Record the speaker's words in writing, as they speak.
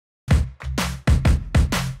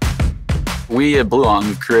We at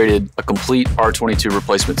Bluon created a complete R-22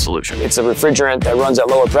 replacement solution. It's a refrigerant that runs at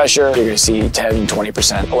lower pressure. You're going to see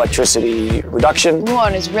 10–20% electricity reduction.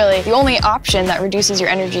 Bluon is really the only option that reduces your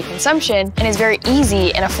energy consumption and is very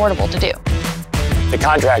easy and affordable to do. The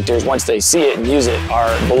contractors, once they see it and use it,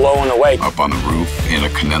 are blown away. Up on the roof in a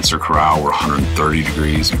condenser corral, we're 130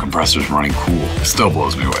 degrees and compressors running cool. It still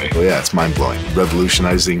blows me away. Well, yeah, it's mind-blowing.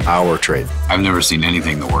 Revolutionizing our trade. I've never seen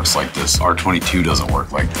anything that works like this. R-22 doesn't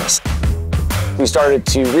work like this. We started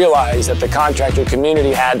to realize that the contractor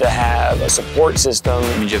community had to have a support system.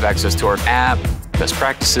 It means you have access to our app, best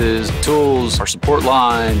practices, tools, our support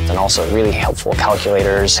line. And also really helpful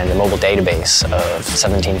calculators and a mobile database of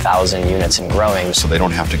 17,000 units and growing. So they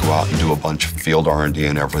don't have to go out and do a bunch of field R&D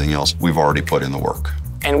and everything else. We've already put in the work.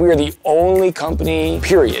 And we're the only company,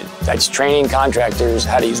 period, that's training contractors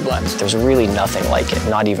how to use blends. There's really nothing like it,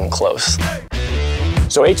 not even close.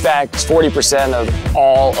 So HVAC is 40% of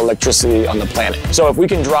all electricity on the planet. So if we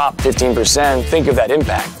can drop 15%, think of that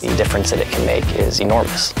impact. The difference that it can make is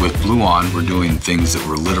enormous. With Bluon, we're doing things that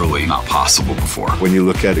were literally not possible before. When you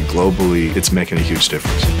look at it globally, it's making a huge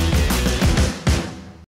difference.